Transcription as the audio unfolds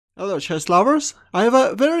Hello chess lovers, I have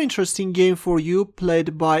a very interesting game for you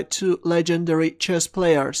played by two legendary chess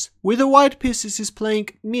players. With the white pieces is playing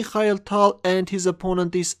Mikhail Tal and his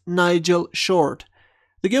opponent is Nigel Short.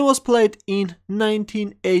 The game was played in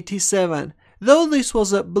 1987. Though this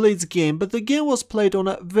was a blitz game, but the game was played on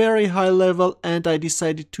a very high level and I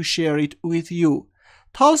decided to share it with you.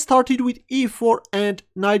 Tal started with e4 and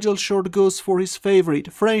Nigel Short goes for his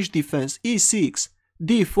favorite French defense e6.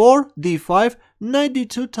 d4, d5, knight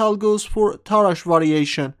d2, Tal goes for Tarrasch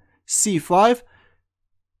variation, c5,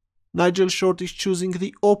 Nigel Short is choosing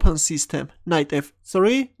the open system, knight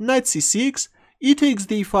f3, knight c6, e takes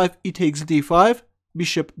d5, e takes d5,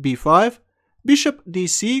 bishop b5, bishop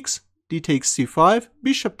d6, d takes c5,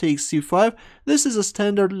 bishop takes c5, this is a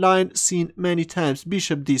standard line seen many times,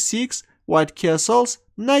 bishop d6, white castles,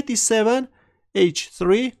 knight e7,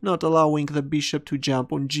 h3, not allowing the bishop to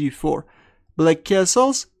jump on g4. Black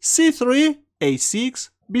castles, c3, a6,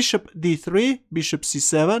 bishop d3, bishop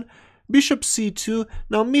c7, bishop c2.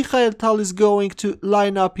 Now Mikhail Tal is going to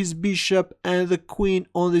line up his bishop and the queen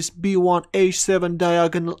on this b1 h7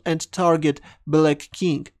 diagonal and target black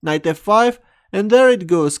king. Knight f5, and there it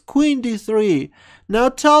goes, queen d3. Now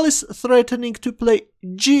Tal is threatening to play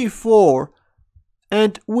g4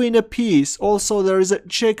 and win a piece. Also there is a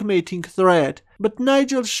checkmating threat. But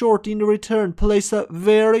Nigel Short in return plays a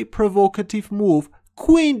very provocative move,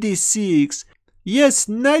 queen d6. Yes,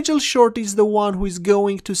 Nigel Short is the one who is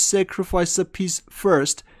going to sacrifice a piece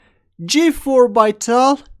first. g4 by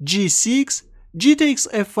Tal, g6, g takes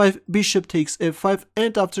f5, bishop takes f5,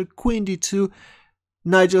 and after queen d2,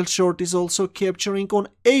 Nigel Short is also capturing on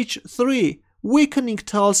h3, weakening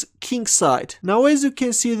Tal's king side. Now as you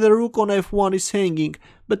can see, the rook on f1 is hanging,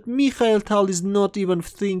 but Mikhail Tal is not even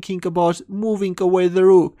thinking about moving away the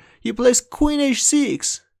rook. He plays queen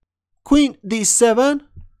h6, queen d7.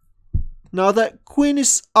 Now the queen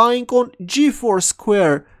is eyeing on g4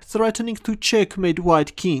 square, threatening to checkmate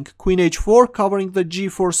white king. Queen h4 covering the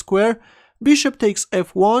g4 square, bishop takes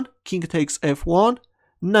f1, king takes f1,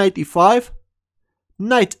 knight e5,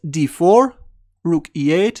 knight d4, rook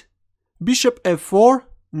e8, bishop f4,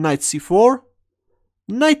 knight c4,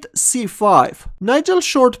 knight c5. Nigel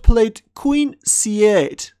Short played queen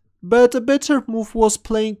c8, but a better move was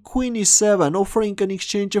playing queen e7, offering an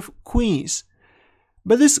exchange of queens.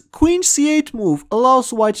 But this queen c8 move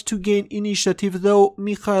allows white to gain initiative, though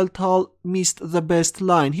Mikhail Tal missed the best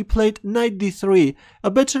line. He played knight d3.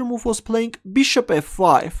 A better move was playing bishop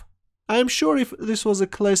f5. I am sure if this was a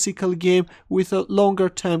classical game with a longer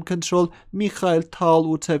time control, Mikhail Tal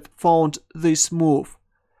would have found this move.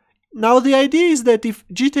 Now the idea is that if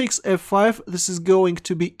g takes f5, this is going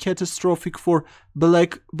to be catastrophic for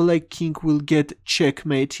black. Black king will get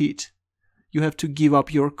checkmated. You have to give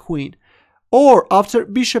up your queen. Or after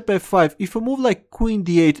bishop f5, if a move like queen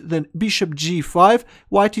d8, then bishop g5,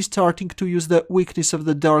 white is starting to use the weakness of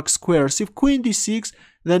the dark squares. If queen d6,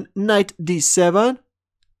 then knight d7.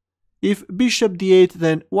 If bishop d8,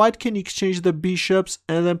 then white can exchange the bishops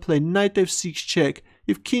and then play knight f6 check.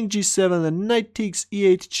 If king g7, then knight takes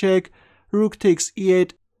e8 check, rook takes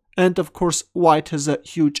e8, and of course white has a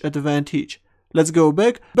huge advantage. Let's go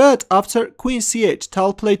back. But after queen c8,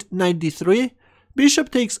 Tal played knight d3, bishop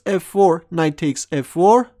takes f4, knight takes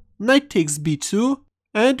f4, knight takes b2,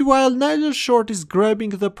 and while Nigel Short is grabbing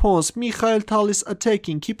the pawns, Mikhail Tal is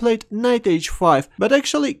attacking. He played knight h5, but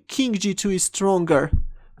actually king g2 is stronger,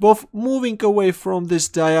 both moving away from this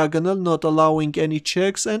diagonal, not allowing any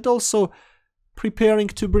checks, and also preparing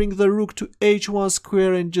to bring the rook to h1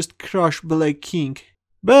 square and just crush black king.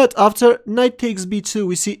 But after knight takes b2,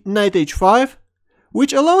 we see knight h5,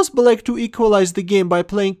 which allows black to equalize the game by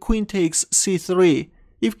playing queen takes c3.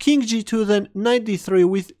 If king g2, then knight d3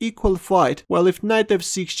 with equal fight, while if knight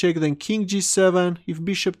f6 check, then king g7, if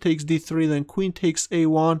bishop takes d3, then queen takes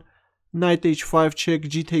a1, knight h5 check,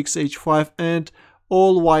 g takes h5, and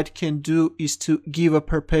all white can do is to give a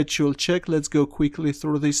perpetual check. Let's go quickly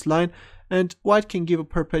through this line. And white can give a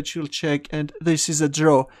perpetual check, and this is a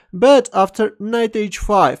draw. But after knight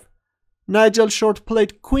h5, Nigel Short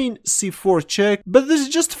played queen c4 check, but this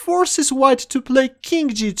just forces white to play king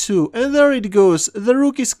g2, and there it goes, the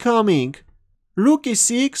rook is coming. Rook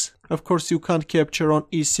e6, of course you can't capture on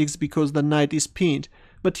e6 because the knight is pinned.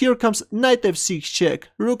 But here comes knight f6 check,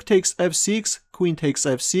 rook takes f6, queen takes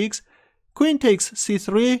f6, queen takes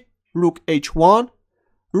c3, rook h1,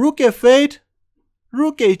 rook f8,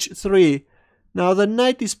 rook h3. Now the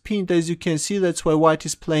knight is pinned, as you can see, that's why white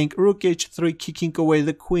is playing rook h3, kicking away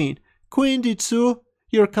the queen. Queen d2,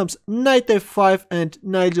 here comes knight f5, and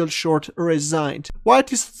Nigel Short resigned.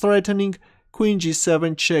 White is threatening queen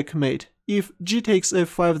g7 checkmate. If g takes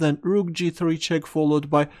f5, then rook g3 check followed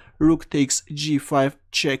by rook takes g5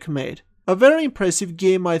 checkmate. A very impressive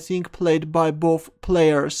game, I think, played by both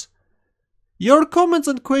players. Your comments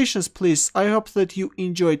and questions, please. I hope that you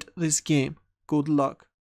enjoyed this game. Good luck.